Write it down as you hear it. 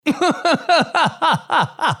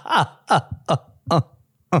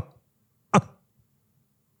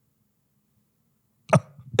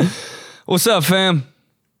What's up, fam?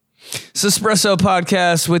 It's Espresso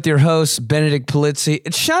Podcast with your host, Benedict Polizzi.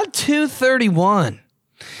 It's shot 231,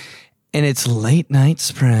 and it's late night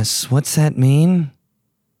express. What's that mean?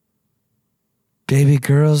 Baby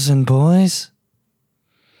girls and boys?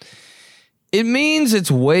 It means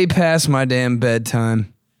it's way past my damn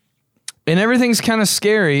bedtime, and everything's kind of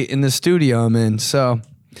scary in the studio I'm in, so...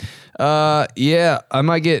 yeah, I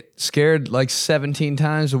might get scared like 17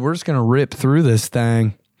 times, but we're just going to rip through this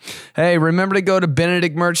thing. Hey, remember to go to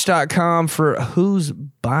benedictmerch.com for who's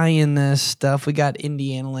buying this stuff. We got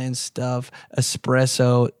Indiana Land stuff,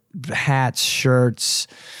 espresso, hats, shirts,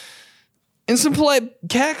 and some polite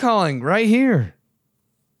catcalling right here.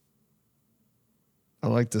 I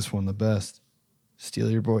like this one the best. Steal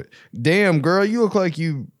your boy. Damn, girl, you look like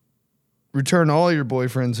you return all your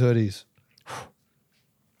boyfriend's hoodies.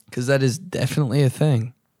 Because that is definitely a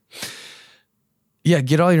thing. Yeah,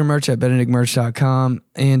 get all your merch at benedictmerch.com.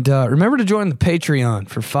 And remember to join the Patreon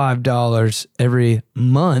for $5 every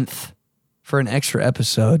month for an extra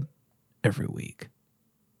episode every week.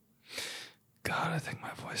 God, I think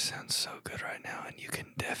my voice sounds so good right now, and you can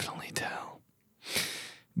definitely tell.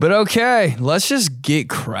 But okay, let's just get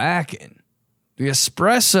cracking. The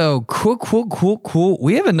espresso, cool.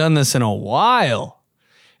 We haven't done this in a while.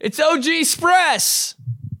 It's OG Express.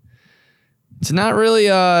 It's not really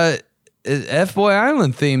F-Boy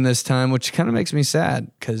Island theme this time, which kind of makes me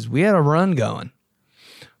sad because we had a run going.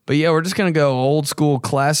 But yeah, we're just going to go old school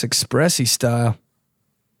classic expressy style.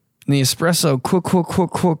 And the espresso quick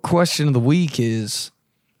question of the week is,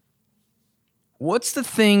 what's the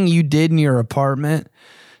thing you did in your apartment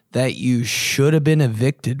that you should have been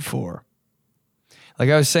evicted for?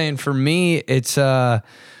 Like I was saying, for me, it's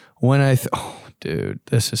when oh, dude,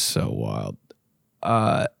 this is so wild.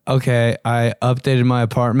 Okay, I updated my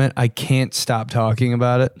apartment. I can't stop talking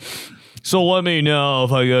about it. So let me know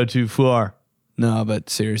if I go too far. No, but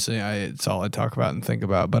seriously, it's all I talk about and think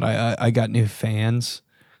about. But I got new fans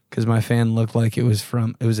because my fan looked like it was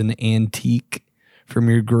an antique from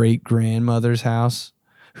your great grandmother's house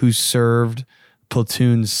who served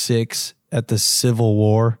Platoon 6 at the Civil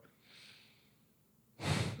War.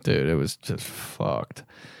 Dude, it was just fucked.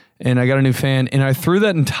 And I got a new fan, and I threw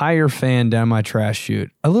that entire fan down my trash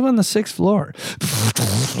chute. I live on the 6th floor.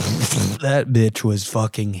 That bitch was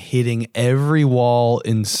fucking hitting every wall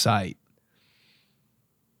in sight.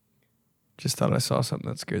 Just thought I saw something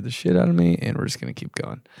that scared the shit out of me, and we're just going to keep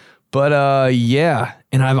going. But, yeah,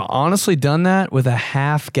 and I've honestly done that with a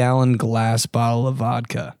half-gallon glass bottle of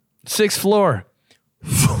vodka. 6th floor.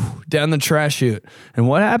 Down the trash chute. And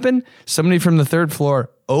what happened? Somebody from the 3rd floor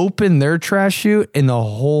opened their trash chute and the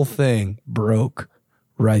whole thing broke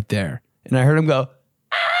right there. And I heard him go,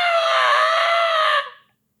 ah!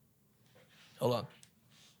 Hold on.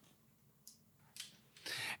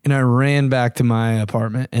 And I ran back to my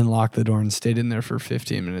apartment and locked the door and stayed in there for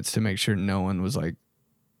 15 minutes to make sure no one was like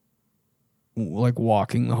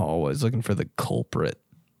walking the hallways looking for the culprit.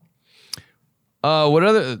 What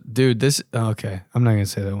other, dude, this, okay, I'm not going to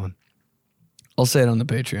say that one. I'll say it on the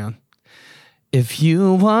Patreon. If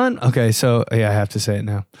you want, okay, so, yeah, I have to say it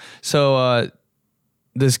now. So,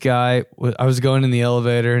 this guy, I was going in the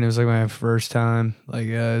elevator, and it was like my first time, like,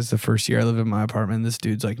 it's the first year I lived in my apartment, and this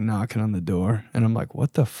dude's, like, knocking on the door, and I'm like,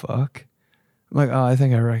 what the fuck? I'm like, oh, I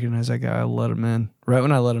think I recognize that guy, I'll let him in. Right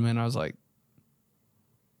when I let him in, I was like,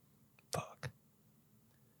 fuck.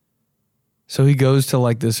 So he goes to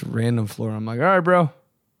like this random floor. I'm like, all right, bro.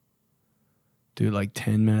 Dude, like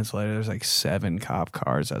 10 minutes later, there's like 7 cop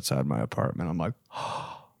cars outside my apartment. I'm like,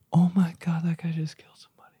 oh my God, that guy just killed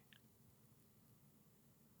somebody.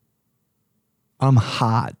 I'm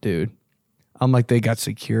hot, dude. I'm like, they got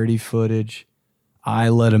security footage. I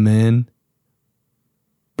let him in.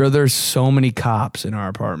 Bro, there's so many cops in our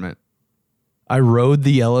apartment. I rode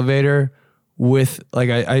the elevator with like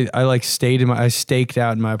I like I staked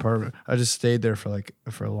out in my apartment. I just stayed there for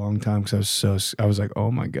a long time because I was like,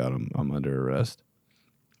 oh my God, I'm under arrest.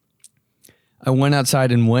 I went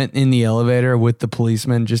outside and went in the elevator with the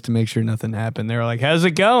policeman just to make sure nothing happened. They were like, how's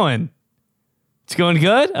it going? It's going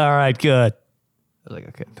good? All right, good. I was like,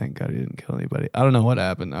 okay, thank God he didn't kill anybody. I don't know what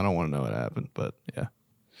happened. I don't want to know what happened, but yeah.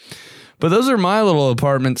 But those are my little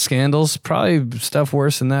apartment scandals. Probably stuff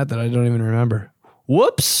worse than that I don't even remember.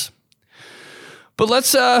 Whoops. But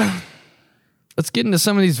let's get into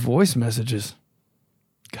some of these voice messages.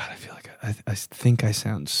 God, I feel like I think I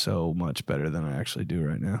sound so much better than I actually do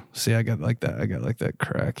right now. See, I got like that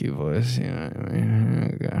cracky voice. You know what I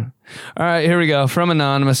mean? Okay. All right, here we go. From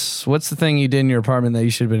Anonymous. What's the thing you did in your apartment that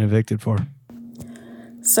you should have been evicted for?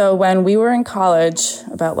 So when we were in college,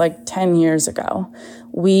 about like 10 years ago,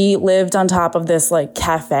 we lived on top of this like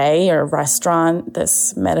cafe or restaurant,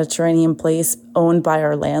 this Mediterranean place owned by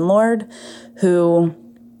our landlord, who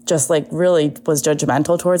just like really was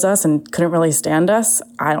judgmental towards us and couldn't really stand us.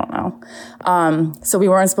 I don't know. So we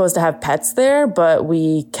weren't supposed to have pets there, but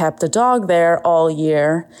we kept a dog there all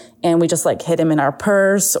year, and we just like hid him in our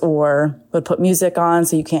purse or would put music on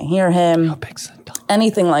so you can't hear him. How big's the dog?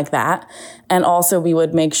 Anything like that. And also we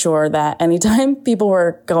would make sure that anytime people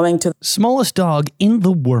were going to Smallest dog in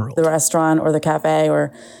the world. the restaurant or the cafe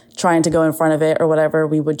or trying to go in front of it or whatever,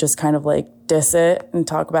 we would just kind of like diss it and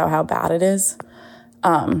talk about how bad it is.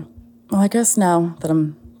 Well, I guess now that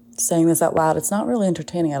I'm saying this out loud, it's not really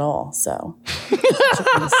entertaining at all. So it's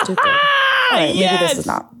kind of stupid. All right, maybe this is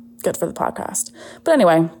not good for the podcast. But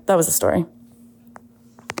anyway, that was the story.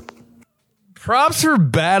 Props for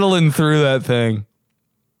battling through that thing.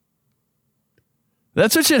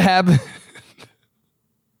 That's what should happen.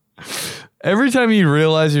 Every time you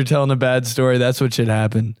realize you're telling a bad story, that's what should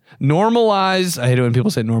happen. Normalize, I hate it when people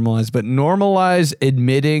say normalize, but normalize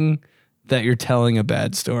admitting that you're telling a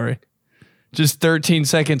bad story. Just 13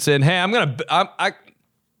 seconds in, hey, I'm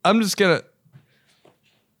just gonna.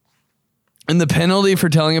 And the penalty for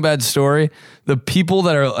telling a bad story, the people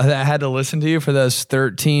that had to listen to you for those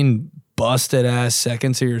 13 busted ass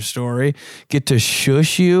seconds of your story get to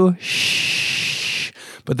shush you, shh,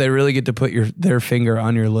 but they really get to put their finger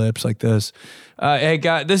on your lips like this. Hey,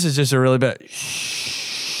 God, this is just a really bad.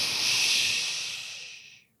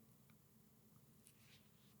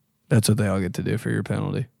 That's what they all get to do for your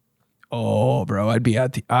penalty. Oh, bro, I'd be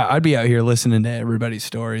out here listening to everybody's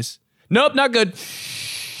stories. Nope, not good.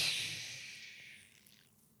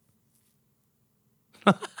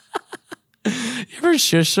 You ever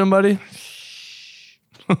shush somebody?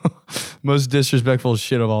 Most disrespectful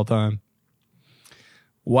shit of all time.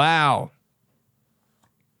 Wow.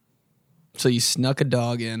 So you snuck a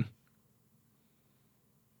dog in.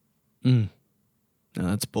 No,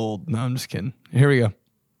 that's bold. No, I'm just kidding. Here we go.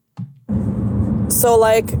 So,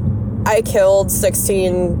 like, I killed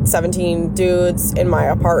 16, 17 dudes in my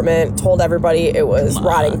apartment, told everybody it was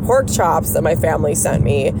rotting pork chops that my family sent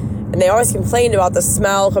me. And they always complained about the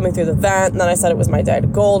smell coming through the vent. And then I said it was my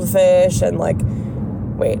dead goldfish. And, like,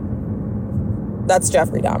 wait, that's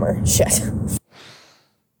Jeffrey Dahmer. Shit.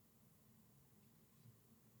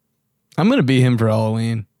 I'm going to be him for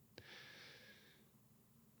Halloween.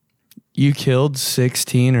 You killed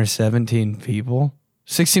 16 or 17 people?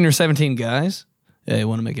 16 or 17 guys? Yeah, you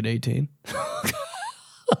want to make it 18?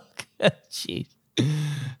 Jeez.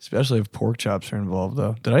 Especially if pork chops are involved,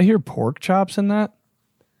 though. Did I hear pork chops in that?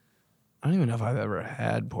 I don't even know if I've ever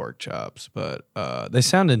had pork chops, but they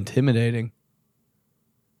sound intimidating.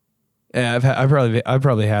 Yeah, I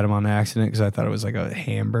probably had them on accident because I thought it was like a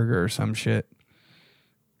hamburger or some shit.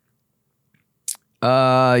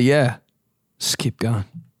 Yeah. Just keep going.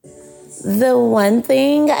 The one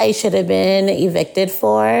thing I should have been evicted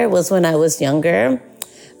for was when I was younger.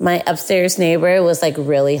 My upstairs neighbor was like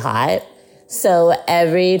really hot. So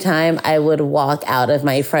every time I would walk out of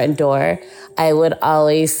my front door, I would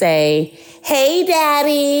always say, "Hey,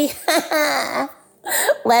 Daddy,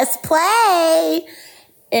 let's play."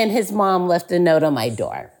 And his mom left a note on my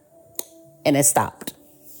door and it stopped.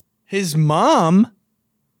 His mom?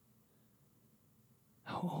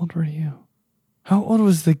 How old were you? How old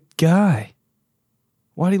was the guy?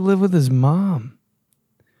 Why'd he live with his mom?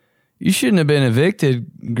 You shouldn't have been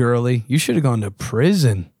evicted, girly. You should have gone to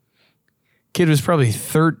prison. Kid was probably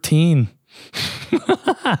 13.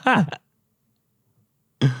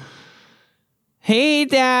 Hey,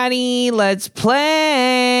 Daddy, let's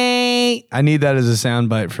play. I need that as a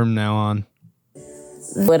soundbite from now on.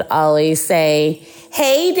 Would always say,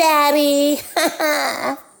 "Hey, Daddy,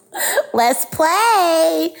 let's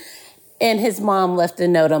play." And his mom left a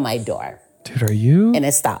note on my door. Dude, are you? And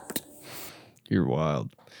it stopped. You're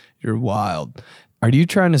wild. You're wild. Are you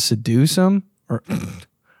trying to seduce him? Or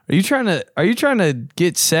are you trying to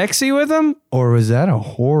get sexy with him? Or was that a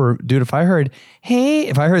horror? Dude, if I heard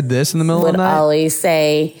this in the middle of the night. Would always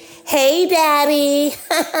say, "Hey, Daddy,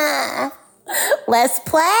 let's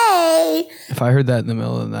play." If I heard that in the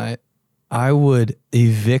middle of the night, I would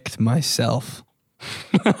evict myself.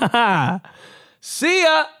 See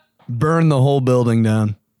ya. Burn the whole building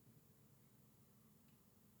down.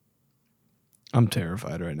 I'm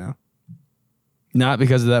terrified right now. Not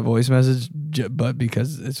because of that voice message, but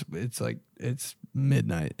because it's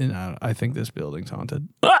midnight, and I think this building's haunted.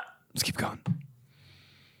 Let's keep going.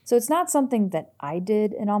 So it's not something that I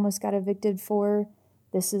did and almost got evicted for.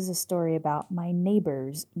 This is a story about my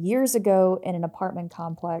neighbors. Years ago in an apartment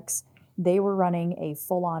complex, they were running a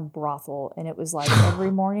full-on brothel, and it was like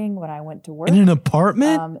every morning when I went to work. In an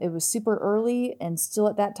apartment? It was super early, and still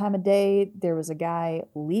at that time of day, there was a guy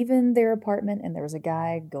leaving their apartment, and there was a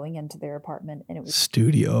guy going into their apartment, and it was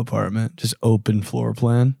studio apartment, just open floor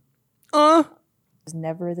plan. It was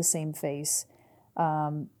never the same face.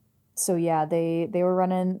 So yeah, they were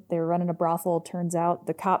running a brothel. Turns out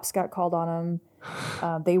the cops got called on them.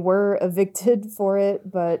 They were evicted for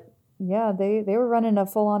it, but yeah, they were running a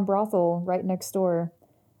full-on brothel right next door.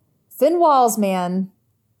 Thin walls, man.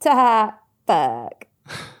 Ta fuck.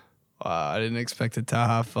 Wow, I didn't expect a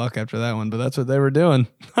ta fuck after that one, but that's what they were doing.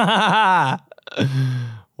 What'd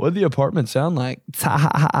the apartment sound like?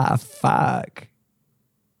 Ta fuck.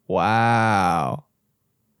 Wow.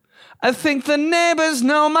 I think the neighbors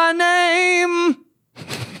know my name.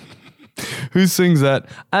 Who sings that?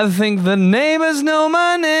 I think the neighbors know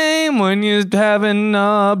my name. When you're having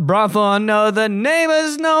a brothel, I know the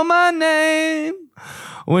neighbors know my name.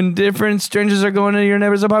 When different strangers are going to your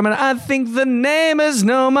neighbor's apartment, I think the neighbors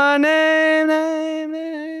know my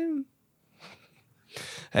name.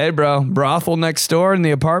 Hey, bro, brothel next door in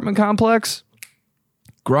the apartment complex.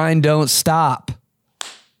 Grind don't stop.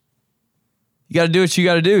 You got to do what you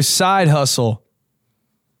got to do. Side hustle.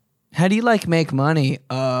 How do you make money?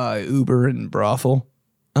 Uber and brothel.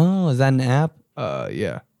 Oh, is that an app?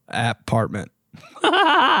 Yeah. Apartment.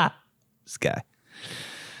 This guy.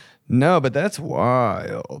 No, but that's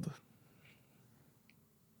wild.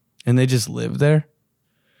 And they just live there?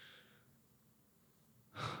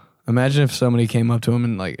 Imagine if somebody came up to him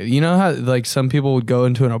and you know how some people would go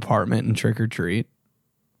into an apartment and trick or treat?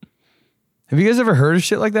 Have you guys ever heard of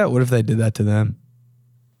shit like that? What if they did that to them?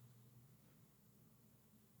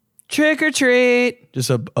 Trick or treat. Just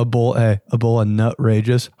a bowl of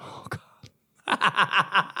nutrageous. Oh, God.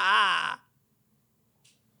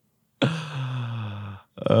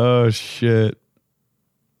 Oh, shit.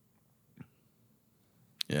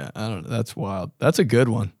 Yeah, I don't know. That's wild. That's a good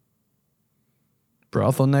one.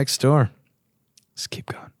 Brothel next door. Let's keep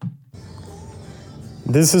going.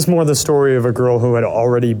 This is more the story of a girl who had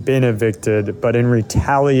already been evicted, but in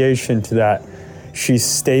retaliation to that, she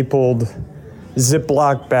stapled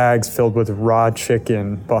Ziploc bags filled with raw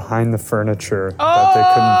chicken behind the furniture that they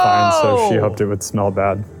couldn't find, so she hoped it would smell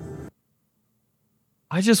bad.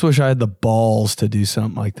 I just wish I had the balls to do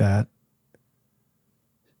something like that.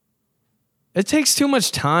 It takes too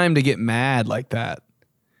much time to get mad like that.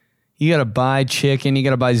 You got to buy chicken. You got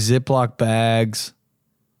to buy Ziploc bags.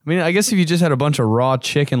 I mean, I guess if you just had a bunch of raw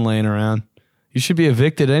chicken laying around, you should be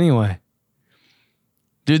evicted anyway.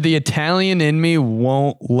 Dude, the Italian in me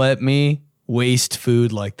won't let me waste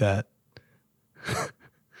food like that.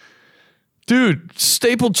 Dude,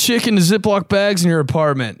 stapled chicken to Ziploc bags in your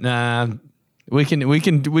apartment. Nah, we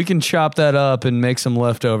can chop that up and make some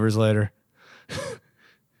leftovers later.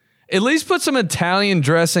 At least put some Italian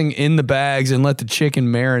dressing in the bags and let the chicken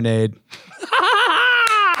marinate.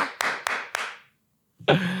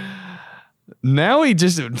 Now we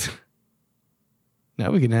can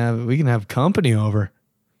have company over.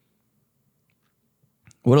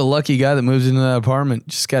 What a lucky guy that moves into that apartment.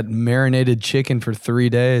 Just got marinated chicken for 3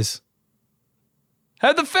 days.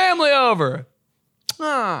 Had the family over.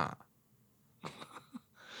 Ah.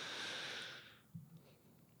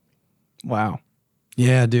 Wow.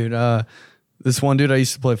 Yeah, dude. This one dude I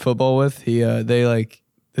used to play football with,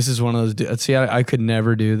 this is one of those dudes. See, I could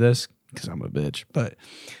never do this because I'm a bitch, but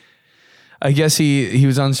I guess he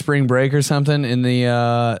was on spring break or something, and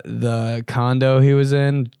the condo he was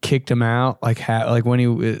in kicked him out. When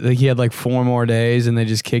he had 4 more days, and they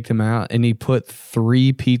just kicked him out. And he put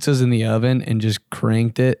 3 pizzas in the oven and just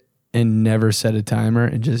cranked it and never set a timer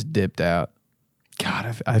and just dipped out.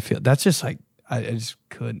 God, I feel that's just I just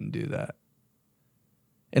couldn't do that.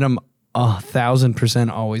 And I'm 1,000%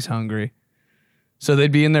 always hungry. So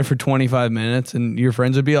they'd be in there for 25 minutes and your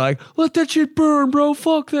friends would be like, let that shit burn, bro.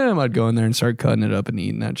 Fuck them. I'd go in there and start cutting it up and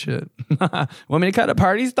eating that shit. Want me to cut it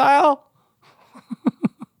party style?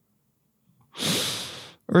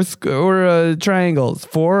 or triangles,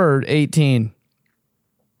 4 or 18?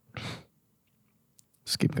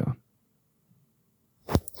 Let's keep going.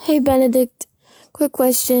 Hey, Benedict. Quick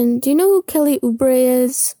question. Do you know who Kelly Oubre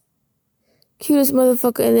is? Cutest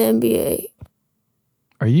motherfucker in the NBA.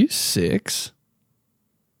 Are you 6?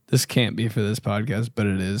 This can't be for this podcast, but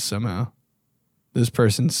it is somehow. This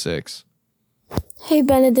person's 6. Hey,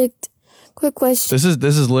 Benedict. Quick question.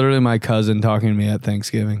 This is literally my cousin talking to me at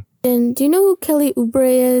Thanksgiving. And do you know who Kelly Oubre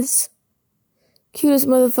is? Cutest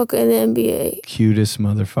motherfucker in the NBA. Cutest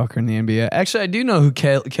motherfucker in the NBA. Actually, I do know who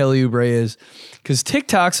Kelly Oubre is because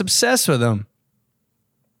TikTok's obsessed with him.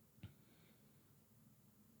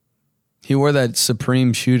 He wore that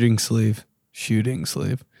Supreme Supreme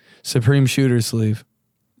shooter sleeve,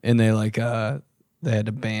 and they they had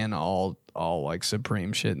to ban all like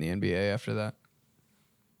Supreme shit in the NBA after that.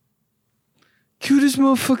 Cutest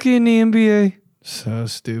motherfucker in the NBA. So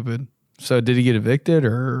stupid. So did he get evicted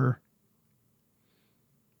or?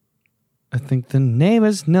 I think the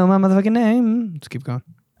neighbors know my motherfucking name. Let's keep going.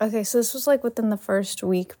 Okay, so this was like within the first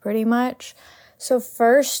week pretty much. So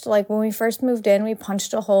first, like when we first moved in, we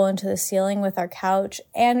punched a hole into the ceiling with our couch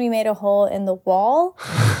and we made a hole in the wall.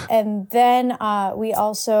 And then we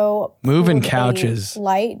also moving pulled couches a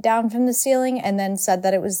light down from the ceiling and then said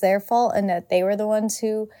that it was their fault and that they were the ones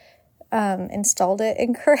who installed it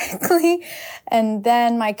incorrectly. And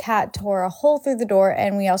then my cat tore a hole through the door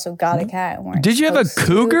and we also got a cat. And weren't Did you have a supposed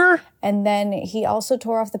cougar? to. And then he also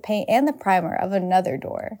tore off the paint and the primer of another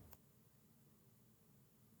door.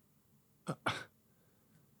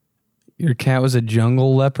 Your cat was a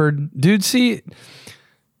jungle leopard? Dude, see,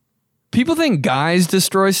 people think guys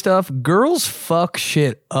destroy stuff. Girls fuck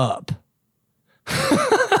shit up.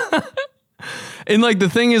 And like the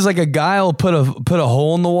thing is, like a guy will put a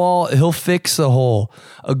hole in the wall, he'll fix the hole.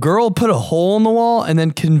 A girl will put a hole in the wall and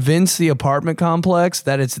then convince the apartment complex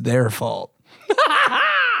that it's their fault.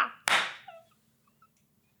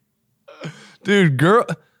 Dude, girl,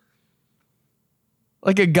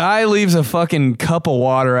 like a guy leaves a fucking cup of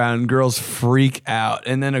water out and girls freak out.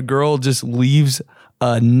 And then a girl just leaves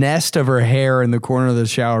a nest of her hair in the corner of the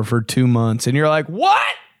shower for 2 months. And you're like,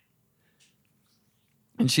 what?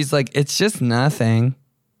 And she's like, it's just nothing.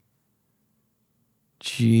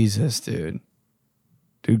 Jesus, dude.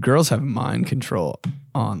 Dude, girls have mind control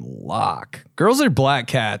on lock. Girls are black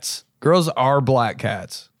cats. Girls are black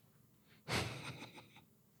cats.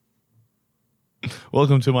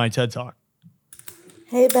 Welcome to my TED Talk.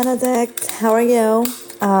 Hey, Benedict. How are you?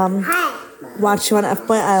 Watch you on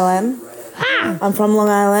F-Boy Island. I'm from Long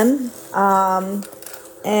Island.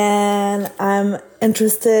 And I'm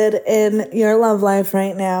interested in your love life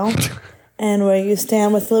right now and where you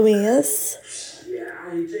stand with Louise.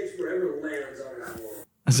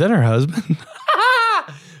 Is that her husband?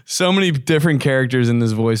 So many different characters in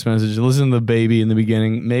this voice message. Listen to the baby in the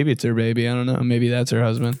beginning. Maybe it's her baby. I don't know. Maybe that's her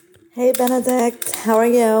husband. Hey, Benedict. How are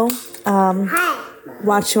you?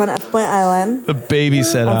 Watch you on F-Boy Island. The baby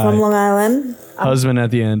said I'm from Long Island. Husband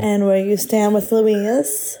at the end. And where you stand with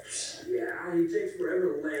Louise.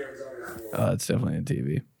 Oh, it's definitely on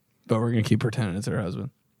TV. But we're going to keep pretending it's her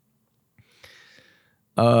husband.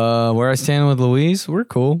 Where I stand with Louise, we're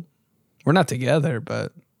cool. We're not together,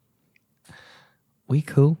 but we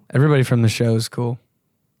cool. Everybody from the show is cool.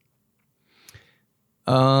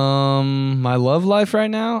 My love life right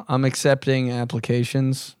now, I'm accepting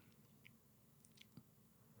applications.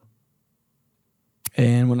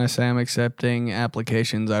 And when I say I'm accepting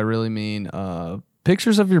applications, I really mean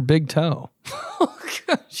pictures of your big toe.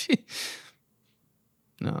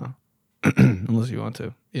 No. Unless you want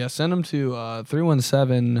to. Yeah, send them to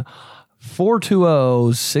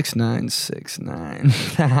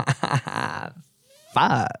 317-420-6969.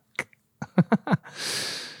 Fuck.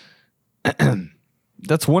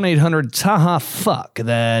 That's 1-800-TAHA-FUCK.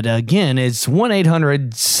 That, again, is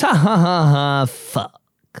 1-800-TAHA-FUCK.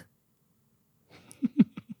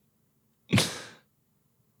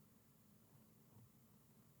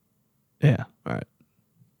 Yeah, all right.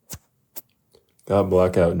 Got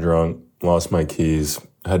blackout drunk, lost my keys,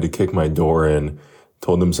 had to kick my door in,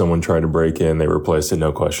 told them someone tried to break in, they replaced it,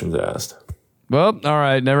 no questions asked. Well, all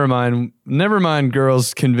right, never mind. Never mind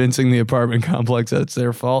girls convincing the apartment complex that it's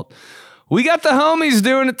their fault. We got the homies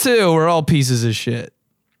doing it too. We're all pieces of shit.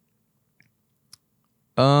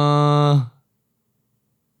 Man,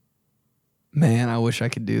 I wish I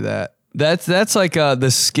could do that. That's like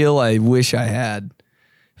the skill I wish I had.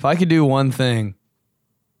 If I could do one thing.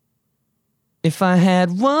 If I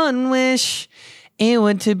had one wish, it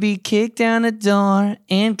would to be kicked down a door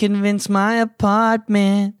and convince my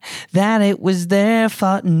apartment that it was their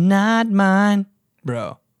fault and not mine.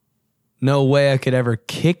 Bro, no way I could ever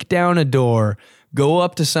kick down a door, go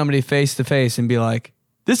up to somebody face to face and be like,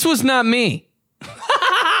 this was not me.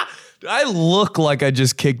 I look like I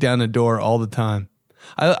just kicked down a door all the time.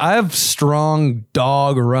 I have strong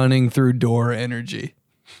dog running through door energy.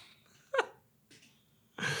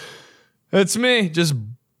 That's me, just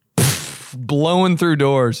blowing through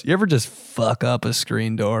doors. You ever just fuck up a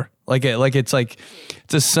screen door? It's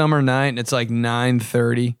a summer night and it's like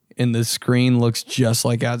 9:30 and the screen looks just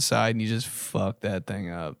like outside and you just fuck that thing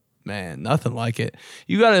up. Man, nothing like it.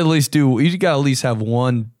 You got to at least have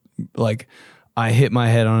one, like, I hit my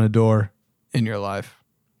head on a door in your life.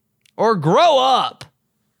 Or grow up.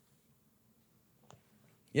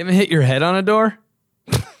 You haven't hit your head on a door?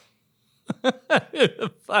 Who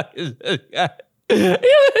the fuck is this guy? You haven't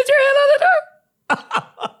hit your head on a door?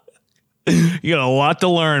 You got a lot to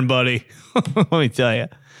learn, buddy. Let me tell you.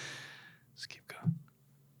 Let's keep going.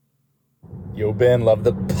 Yo, Ben, love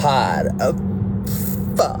the pod.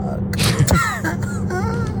 Fuck.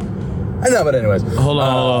 I know, but anyways. Hold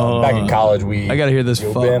on. Back in college, I gotta hear this.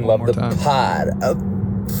 Yo, fuck Ben, one love more the time. pod.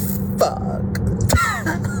 Fuck.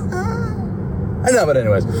 I know, but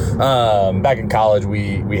anyways. Back in college,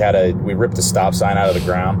 we ripped a stop sign out of the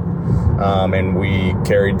ground. And we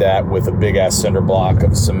carried that with a big ass cinder block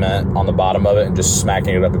of cement on the bottom of it and just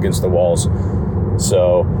smacking it up against the walls.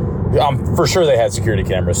 So I'm for sure they had security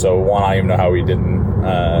cameras. So I don't even know how we didn't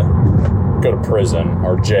go to prison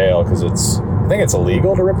or jail, because I think it's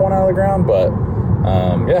illegal to rip one out of the ground. But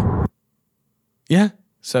yeah.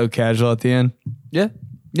 So casual at the end. Yeah,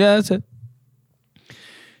 that's it.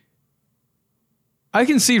 I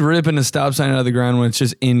can see ripping a stop sign out of the ground when it's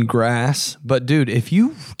just in grass. But, dude, if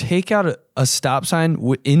you take out a stop sign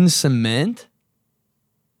in cement,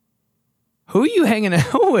 who are you hanging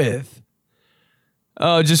out with?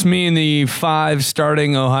 Oh, just me and the 5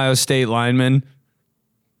 starting Ohio State linemen.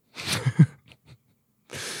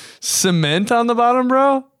 Cement on the bottom,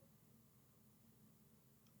 bro?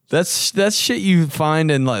 That's shit you find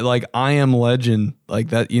in like I Am Legend.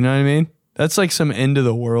 Like that, you know what I mean? That's like some end of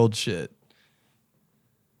the world shit.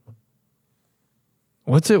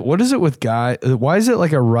 What is it with guys? Why is it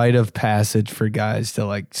like a rite of passage for guys to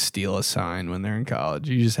like steal a sign when they're in college?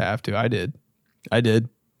 You just have to. I did.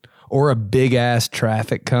 Or a big ass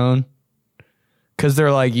traffic cone. Cause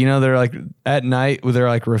they're like, they're like at night they're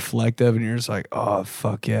like reflective and you're just like, oh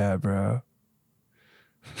fuck yeah, bro.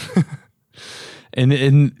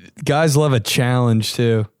 and guys love a challenge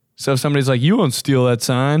too. So if somebody's like, you won't steal that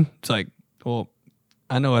sign, it's like, well,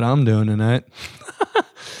 I know what I'm doing tonight.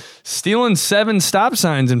 Stealing 7 stop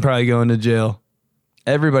signs and probably going to jail.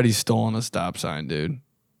 Everybody's stolen a stop sign, dude.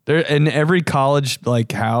 There in every college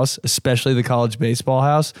like house, especially the college baseball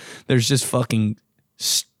house, there's just fucking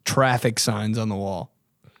traffic signs on the wall.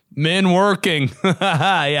 Men working.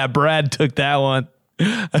 Yeah, Brad took that one.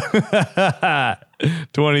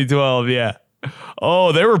 2012, yeah.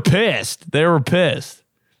 Oh, they were pissed. But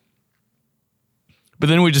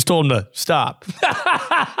then we just told them to stop.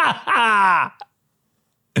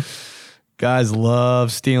 Guys love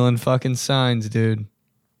stealing fucking signs, dude.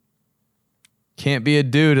 Can't be a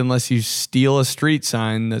dude unless you steal a street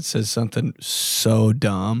sign that says something so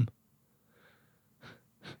dumb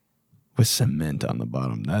with cement on the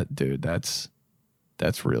bottom. That, dude, that's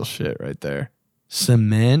real shit right there.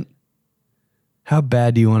 Cement? How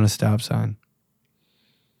bad do you want a stop sign?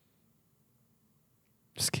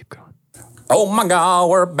 Just keep going. Oh my God,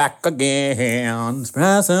 we're back again.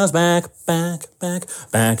 Press us back again.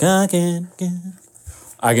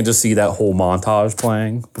 I can just see that whole montage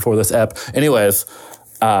playing before this ep. Anyways,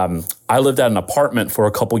 I lived at an apartment for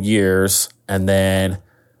a couple years, and then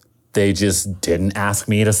they just didn't ask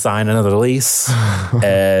me to sign another lease,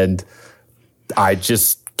 and I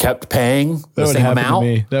just kept paying the same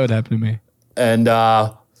amount. That would happen to me. And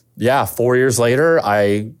 4 years later,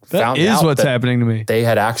 I found out what's happening to me. They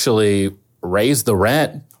had actually raised the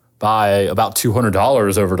rent by about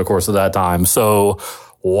 $200 over the course of that time. So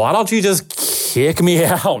why don't you just kick me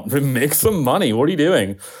out and make some money? What are you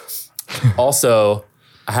doing? Also,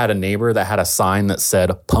 I had a neighbor that had a sign that said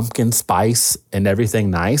pumpkin spice and everything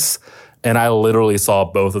nice. And I literally saw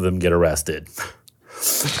both of them get arrested.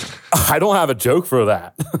 I don't have a joke for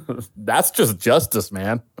that. That's just justice,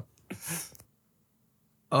 man.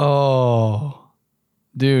 Oh,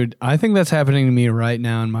 dude, I think that's happening to me right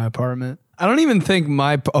now in my apartment. I don't even think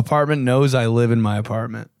my apartment knows I live in my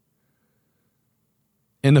apartment.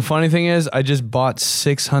 And the funny thing is, I just bought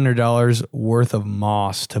 $600 worth of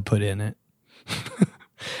moss to put in it.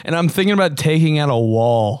 And I'm thinking about taking out a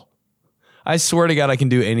wall. I swear to God, I can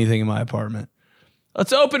do anything in my apartment.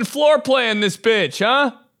 Let's open floor plan this bitch,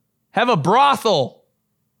 huh? Have a brothel.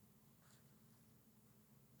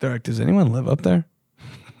 They're like, does anyone live up there?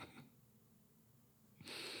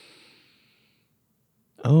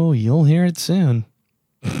 Oh, you'll hear it soon.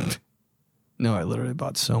 No, I literally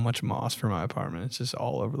bought so much moss for my apartment. It's just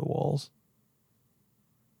all over the walls.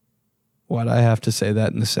 Why'd I have to say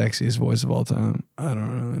that in the sexiest voice of all time? I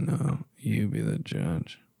don't really know. You be the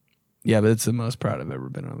judge. Yeah, but it's the most proud I've ever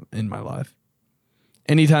been in my life.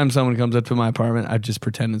 Anytime someone comes up to my apartment, I just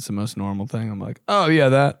pretend it's the most normal thing. I'm like, oh, yeah,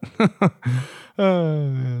 that. I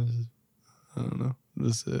don't know.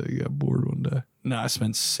 Just got bored one day. No, I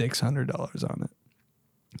spent $600 on it.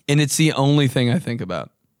 And it's the only thing I think about.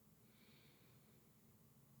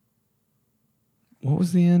 What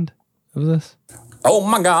was the end of this? Oh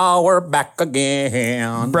my God, we're back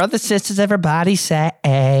again. Brothers, sisters, everybody say.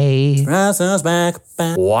 Brothers back.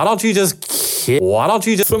 Why don't you just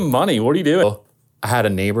some money? What are you doing? I had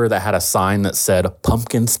a neighbor that had a sign that said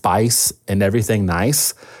pumpkin spice and everything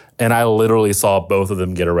nice. And I literally saw both of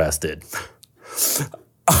them get arrested.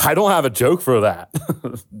 I don't have a joke for that.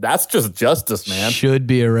 That's just justice, man. Should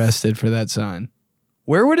be arrested for that sign.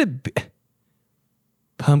 Where would it be?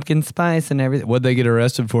 Pumpkin spice and everything. What'd they get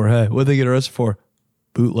arrested for? Hey, what'd they get arrested for?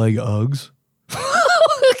 Bootleg Uggs?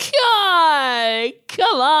 God,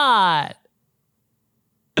 come on.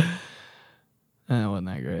 That wasn't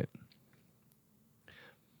that great.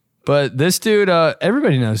 But this dude,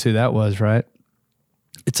 everybody knows who that was, right?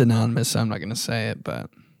 It's anonymous, so I'm not going to say it, but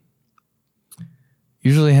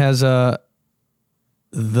usually has the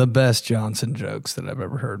best Johnson jokes that I've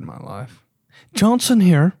ever heard in my life. Johnson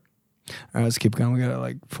here. All right, let's keep going. We got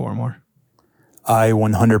like 4 more. I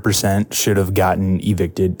 100% should have gotten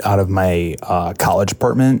evicted out of my college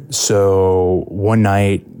apartment. So one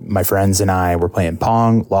night, my friends and I were playing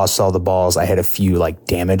Pong, lost all the balls. I had a few like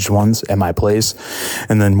damaged ones at my place.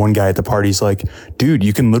 And then one guy at the party's like, dude,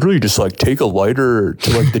 you can literally just like take a lighter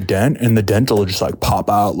to like the dent and the dent will just like pop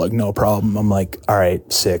out like no problem. I'm like, all right,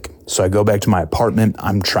 sick. So I go back to my apartment.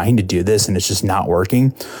 I'm trying to do this and it's just not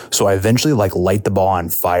working. So I eventually like light the ball on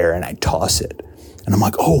fire and I toss it. And I'm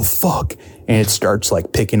like, oh, fuck. And it starts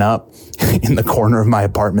like picking up in the corner of my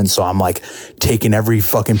apartment. So I'm like taking every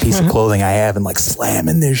fucking piece of clothing I have and like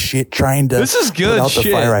slamming this shit, trying to this is good put out the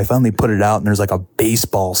shit. fire. I finally put it out and there's like a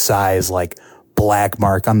baseball size, like black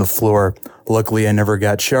mark on the floor. Luckily, I never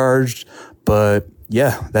got charged. But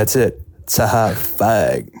yeah, that's it. It's a hot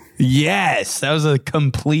fag. Yes, that was a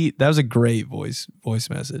great voice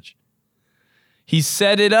message. He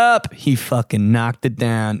set it up. He fucking knocked it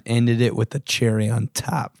down, ended it with a cherry on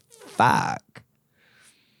top. Fuck.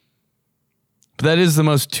 But that is the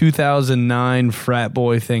most 2009 frat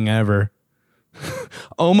boy thing ever.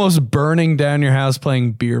 Almost burning down your house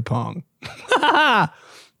playing beer pong.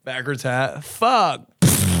 Backwards hat. Fuck.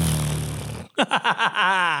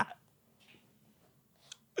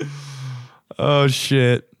 Oh,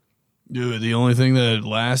 shit. Dude, the only thing that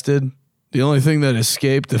lasted... The only thing that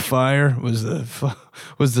escaped the fire was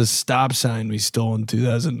the stop sign we stole in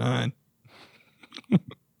 2009.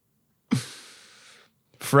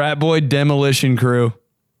 Frat boy demolition crew.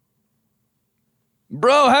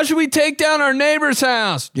 Bro, how should we take down our neighbor's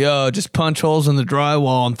house? Yo, just punch holes in the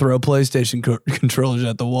drywall and throw PlayStation controllers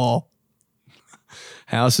at the wall.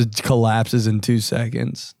 House collapses in 2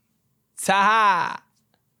 seconds. Ta-ha!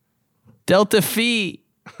 Delta Phi.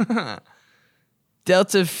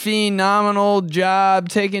 Delta Phi nominal job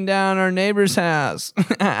taking down our neighbor's house.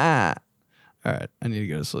 All right, I need to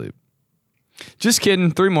go to sleep. Just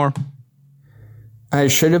kidding. 3 more. I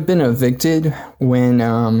should have been evicted when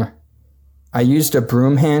I used a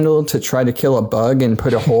broom handle to try to kill a bug and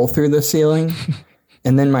put a hole through the ceiling.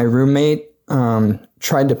 And then my roommate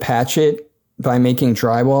tried to patch it by making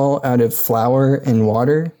drywall out of flour and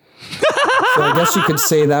water. So I guess you could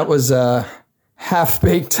say that was a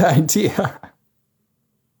half-baked idea.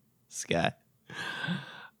 Guy.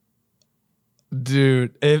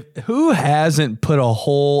 Dude, who hasn't put a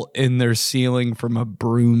hole in their ceiling from a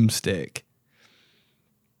broomstick?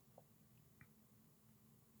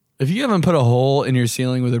 If you haven't put a hole in your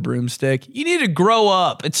ceiling with a broomstick, you need to grow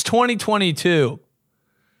up. It's 2022.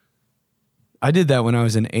 I did that when I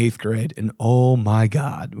was in 8th grade, and oh my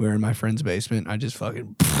God, we were in my friend's basement. I just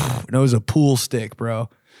fucking, and it was a pool stick, bro.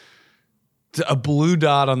 A blue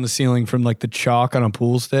dot on the ceiling from like the chalk on a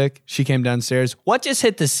pool stick. She came downstairs. What just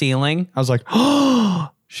hit the ceiling? I was like, oh,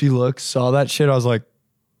 she looked, saw that shit. I was like,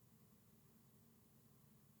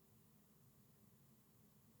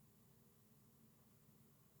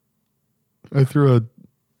 I threw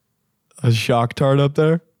a shock tart up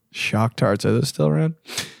there. Shock tarts, are those still around?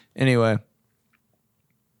 Anyway,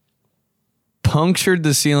 punctured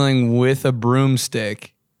the ceiling with a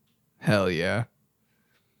broomstick. Hell yeah.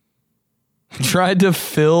 Tried to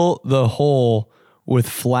fill the hole with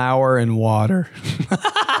flour and water.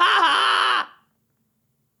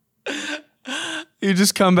 You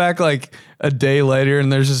just come back like a day later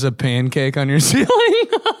and there's just a pancake on your ceiling.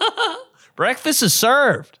 Breakfast is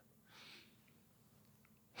served.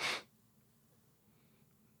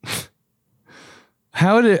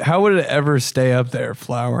 How would it ever stay up there,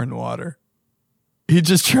 flour and water? He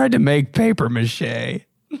just tried to make paper mache.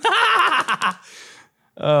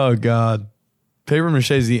 Oh, God. Paper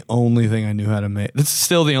mache is the only thing I knew how to make. This is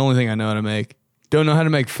still the only thing I know how to make. Don't know how to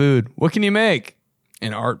make food. What can you make?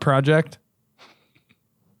 An art project?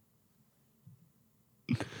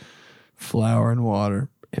 Flour and water.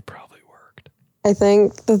 It probably worked. I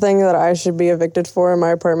think the thing that I should be evicted for in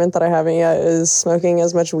my apartment that I haven't yet is smoking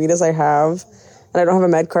as much weed as I have. And I don't have a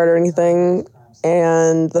med card or anything.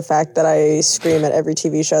 And the fact that I scream at every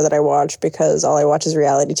TV show that I watch because all I watch is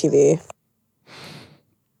reality TV.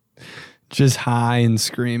 Just high and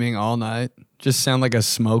screaming all night. Just sound like a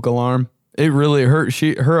smoke alarm. It really hurt.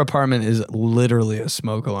 Her apartment is literally a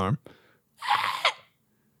smoke alarm.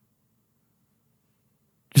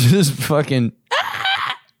 Just fucking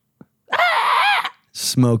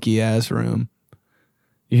smoky ass room.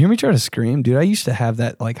 You hear me try to scream? Dude, I used to have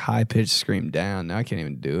that like high pitched scream down. Now I can't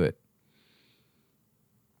even do it.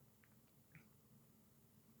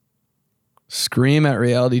 Scream at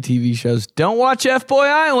reality TV shows. Don't watch F-Boy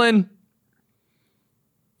Island.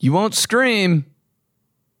 You won't scream.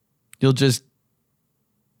 You'll just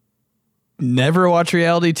never watch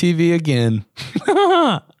reality TV again.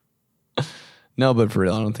 No, but for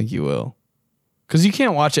real, I don't think you will. Because you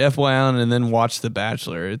can't watch F-Boy Island and then watch The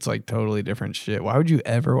Bachelor. It's like totally different shit. Why would you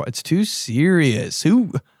ever watch? It's too serious.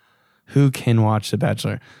 Who can watch The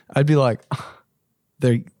Bachelor? I'd be like,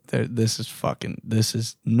 this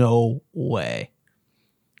is no way.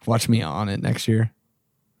 Watch me on it next year.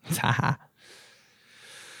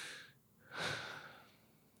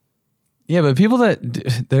 Yeah, but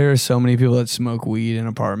there are so many people that smoke weed in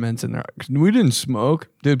apartments and we didn't smoke.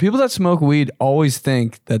 Dude, people that smoke weed always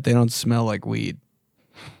think that they don't smell like weed.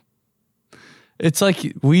 It's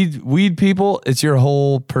like weed people, it's your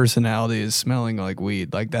whole personality is smelling like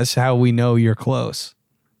weed. Like that's how we know you're close.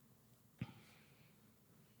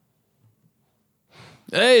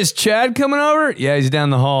 Hey, is Chad coming over? Yeah, he's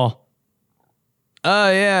down the hall.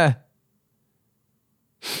 Oh, yeah.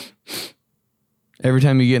 Every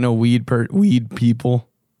time you get in a weed people.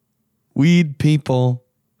 Every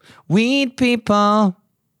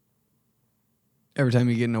time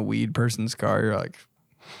you get in a weed person's car, you're like,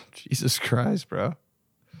 Jesus Christ, bro.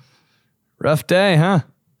 Rough day, huh?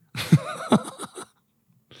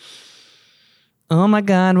 Oh my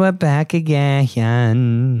God, we're back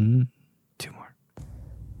again.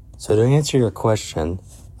 So to answer your question,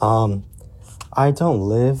 I don't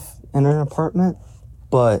live in an apartment,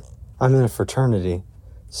 but I'm in a fraternity.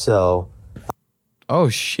 So. Oh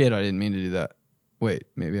shit, I didn't mean to do that. Wait,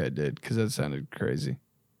 maybe I did, because that sounded crazy.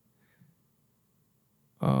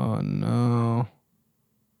 Oh no.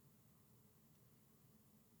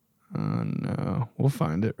 Oh no. We'll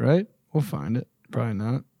find it, right? We'll find it. Probably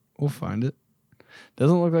not. We'll find it.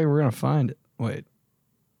 Doesn't look like we're going to find it. Wait.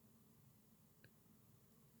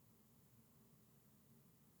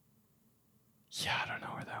 Yeah, I don't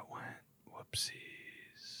know where that went. Whoopsies.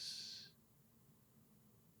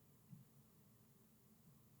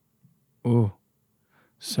 Ooh.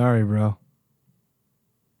 Sorry, bro.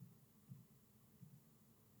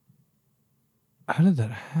 How did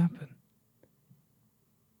that happen?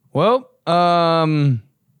 Well,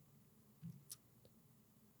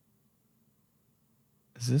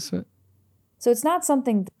 is this it? So it's not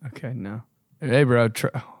something. Okay, no. Hey, bro.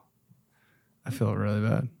 I feel really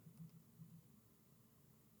bad.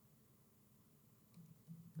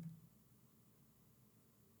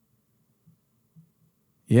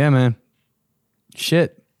 Yeah, man.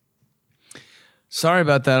 Shit. Sorry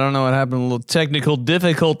about that. I don't know what happened. A little technical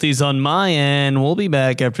difficulties on my end. We'll be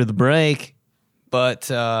back after the break. But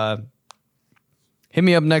hit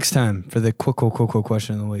me up next time for the quick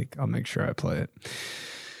question of the week. I'll make sure I play it.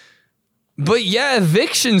 But yeah,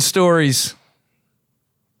 eviction stories.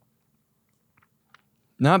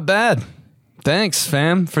 Not bad. Thanks,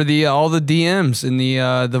 fam, for the all the DMs and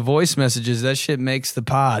the voice messages. That shit makes the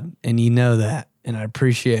pod, and you know that, and I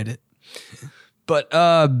appreciate it. But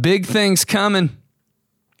big things coming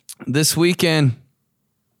this weekend.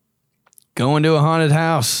 Going to a haunted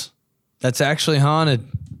house that's actually haunted.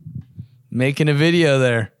 Making a video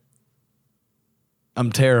there.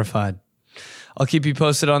 I'm terrified. I'll keep you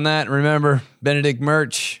posted on that. Remember, Benedict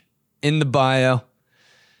merch in the bio.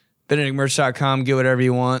 BenedictMerch.com. Get whatever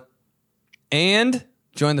you want. And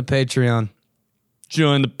join the Patreon.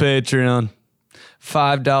 Join the Patreon.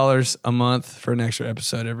 $5 a month for an extra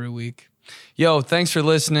episode every week. Yo, thanks for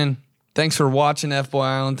listening. Thanks for watching F-Boy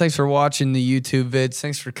Island. Thanks for watching the YouTube vids.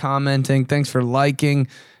 Thanks for commenting. Thanks for liking,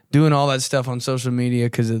 doing all that stuff on social media,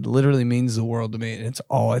 because it literally means the world to me. And it's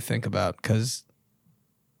all I think about, because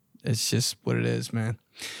it's just what it is, man.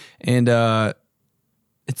 And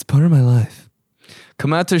it's part of my life.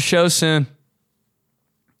 Come out to the show soon.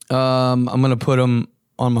 I'm gonna put them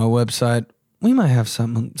on my website. We might have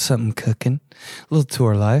something cooking, a little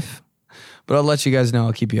tour life, but I'll let you guys know.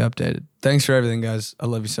 I'll keep you updated. Thanks for everything, guys. I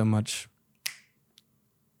love you so much.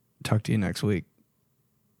 Talk to you next week.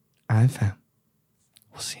 All right, fam.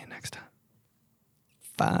 We'll see you next time.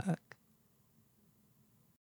 Bye.